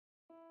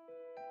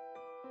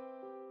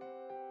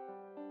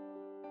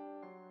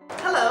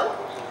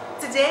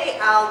Today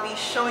I'll be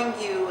showing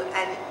you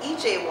an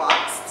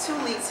EJWOX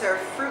 2-liter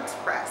fruit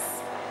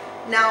press.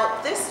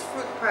 Now this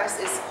fruit press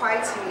is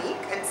quite unique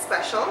and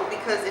special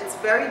because it's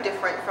very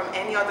different from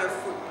any other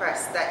fruit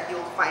press that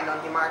you'll find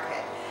on the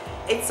market.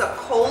 It's a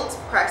cold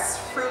pressed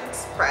fruit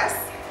press,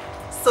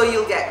 so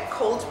you'll get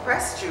cold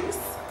pressed juice,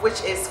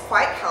 which is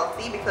quite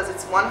healthy because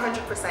it's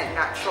 100%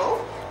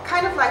 natural,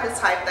 kind of like the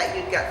type that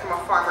you'd get from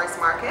a farmer's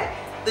market.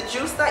 The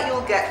juice that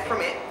you'll get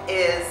from it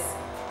is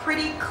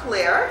pretty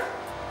clear.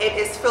 It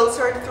is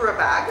filtered through a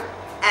bag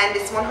and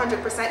it's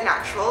 100%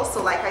 natural,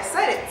 so like I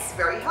said, it's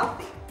very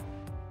healthy.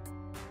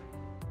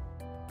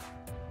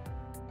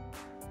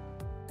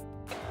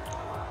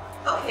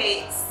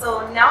 Okay,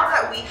 so now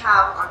that we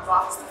have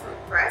unboxed the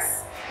fruit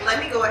press,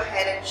 let me go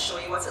ahead and show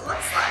you what it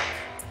looks like.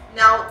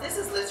 Now, this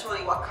is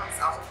literally what comes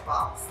out of the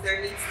box. There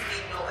needs to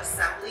be no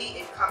assembly.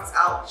 It comes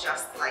out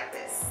just like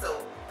this,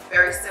 so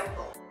very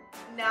simple.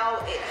 Now,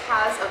 it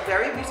has a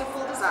very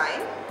beautiful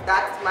design.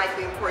 That might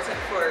be important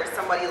for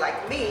somebody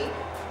like me.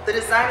 The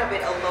design of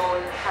it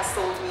alone has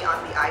sold me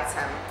on the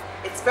item.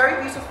 It's very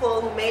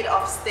beautiful, made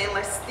of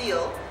stainless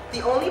steel.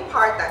 The only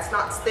part that's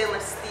not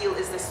stainless steel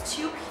is this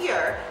tube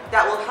here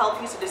that will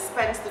help you to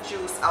dispense the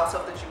juice out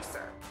of the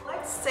juicer.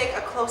 Let's take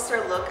a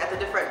closer look at the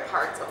different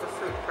parts of the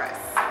fruit press.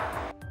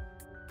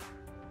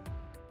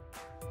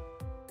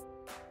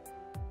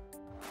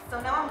 So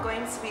now I'm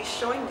going to be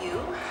showing you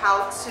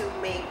how to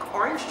make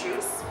orange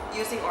juice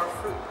using our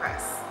fruit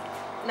press.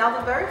 Now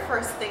the very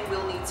first thing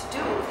we'll need to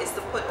do is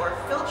to put our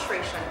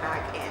filtration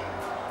bag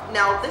in.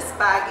 Now this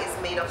bag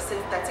is made of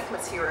synthetic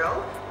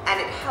material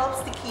and it helps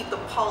to keep the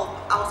pulp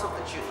out of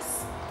the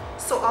juice.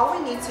 So all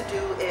we need to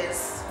do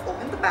is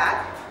open the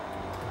bag,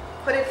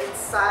 put it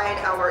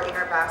inside our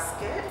inner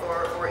basket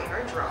or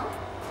inner drum.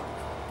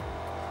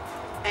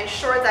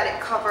 Ensure that it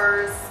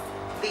covers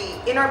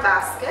the inner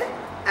basket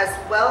as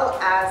well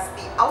as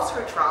the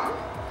outer drum.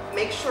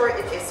 Make sure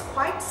it is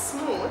quite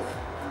smooth,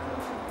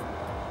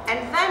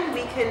 and then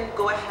we can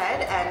go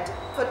ahead and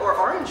put our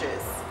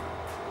oranges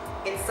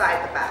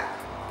inside the bag.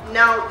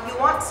 Now you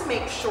want to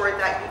make sure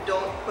that you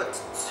don't put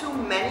too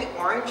many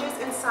oranges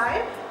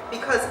inside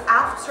because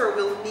after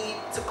we'll need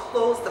to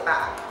close the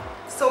bag.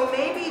 So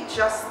maybe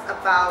just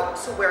about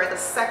to where the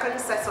second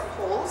set of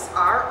holes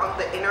are on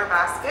the inner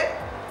basket,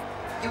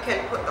 you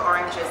can put the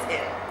oranges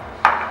in.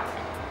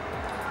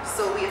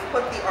 So we've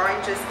put the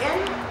oranges in.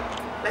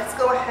 Let's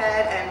go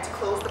ahead and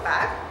close the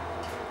bag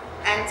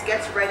and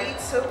get ready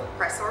to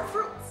press our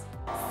fruits.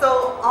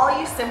 So all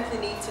you simply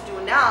need to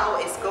do now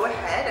is go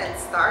ahead and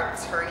start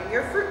turning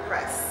your fruit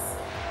press.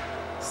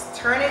 Just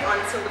turn it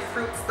until the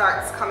fruit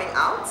starts coming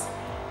out.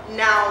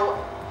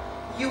 Now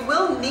you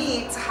will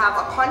need to have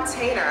a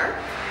container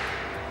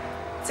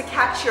to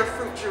catch your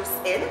fruit juice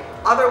in.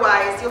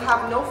 Otherwise you'll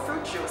have no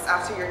fruit juice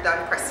after you're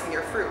done pressing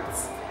your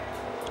fruits.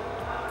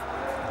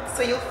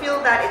 So you'll feel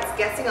that it's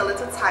getting a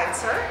little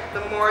tighter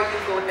the more you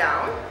go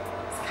down.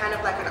 It's kind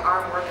of like an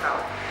arm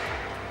workout.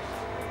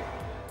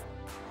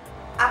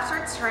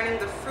 After turning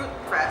the fruit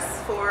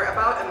press for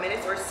about a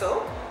minute or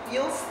so,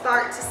 you'll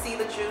start to see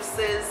the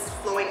juices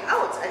flowing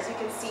out. As you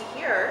can see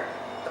here,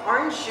 the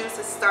orange juice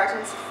is starting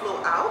to flow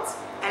out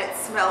and it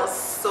smells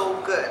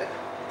so good.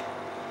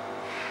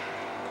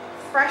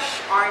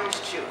 Fresh orange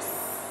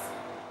juice.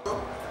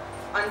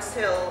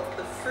 Until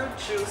the fruit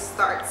juice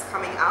starts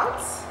coming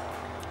out.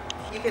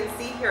 You can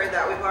see here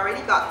that we've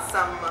already got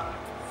some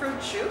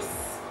fruit juice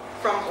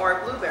from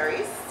our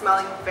blueberries,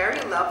 smelling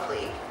very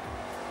lovely.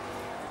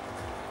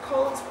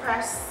 Cold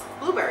pressed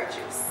blueberry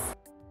juice.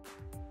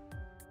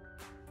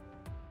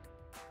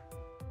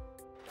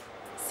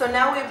 So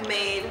now we've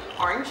made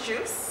orange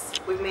juice,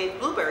 we've made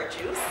blueberry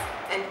juice,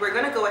 and we're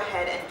gonna go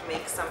ahead and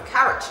make some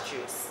carrot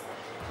juice.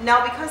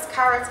 Now because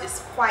carrot is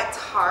quite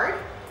hard,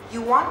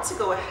 you want to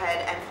go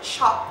ahead and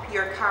chop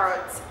your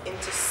carrots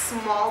into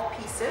small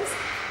pieces,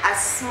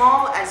 as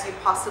small as you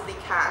possibly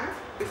can,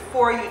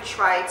 before you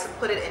try to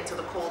put it into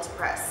the cold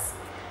press.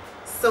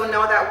 So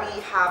now that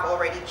we have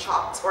already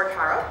chopped our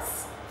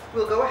carrots,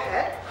 we'll go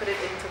ahead, put it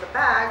into the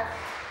bag.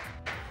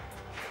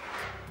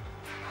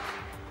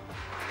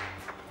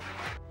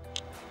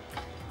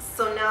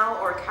 So now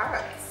our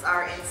carrots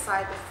are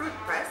inside the fruit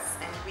press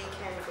and we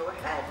can go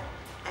ahead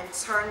and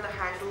turn the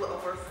handle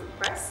of our fruit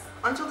press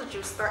until the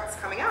juice starts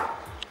coming out.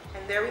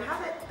 And there we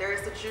have it.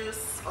 There's the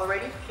juice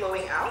already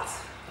flowing out.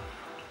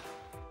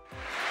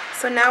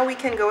 So now we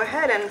can go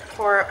ahead and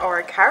pour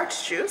our carrot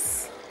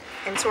juice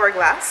into our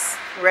glass,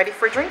 ready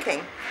for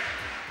drinking.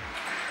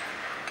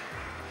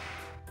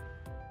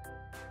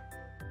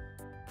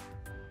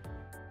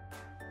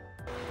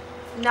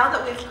 Now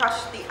that we've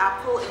crushed the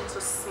apple into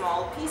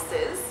small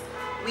pieces,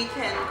 we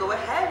can go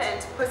ahead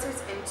and put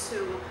it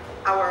into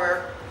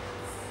our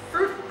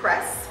fruit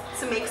press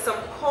to make some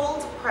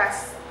cold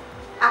pressed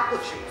apple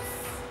juice.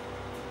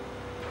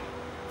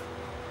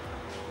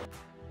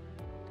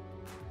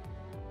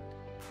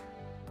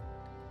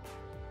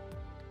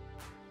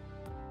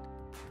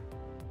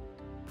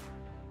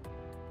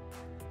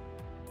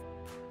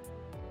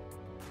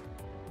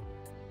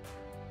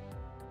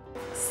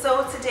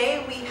 So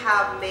today we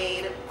have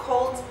made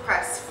cold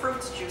pressed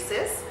fruit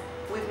juices.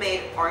 We've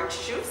made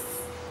orange juice,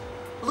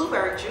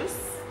 blueberry juice,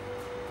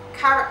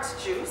 carrot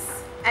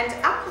juice, and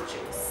apple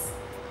juice.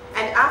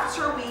 And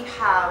after we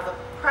have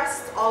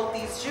pressed all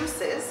these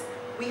juices,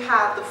 we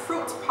have the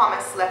fruit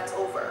pomace left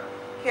over.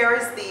 Here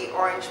is the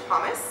orange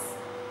pomace,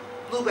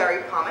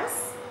 blueberry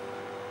pomace,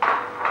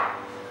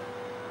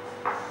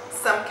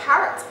 some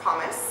carrot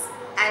pomace,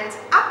 and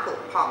apple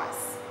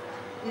pomace.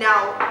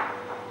 Now,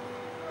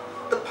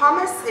 the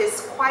pomace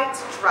is quite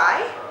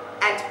dry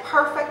and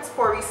perfect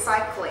for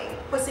recycling,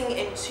 putting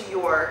into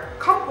your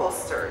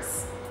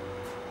composters.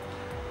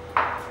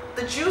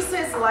 The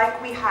juices,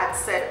 like we had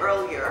said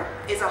earlier,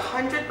 is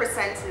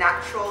 100%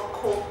 natural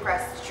cold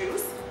pressed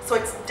juice, so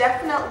it's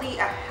definitely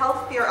a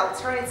healthier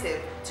alternative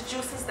to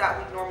juices that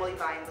we normally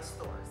buy in the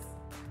store.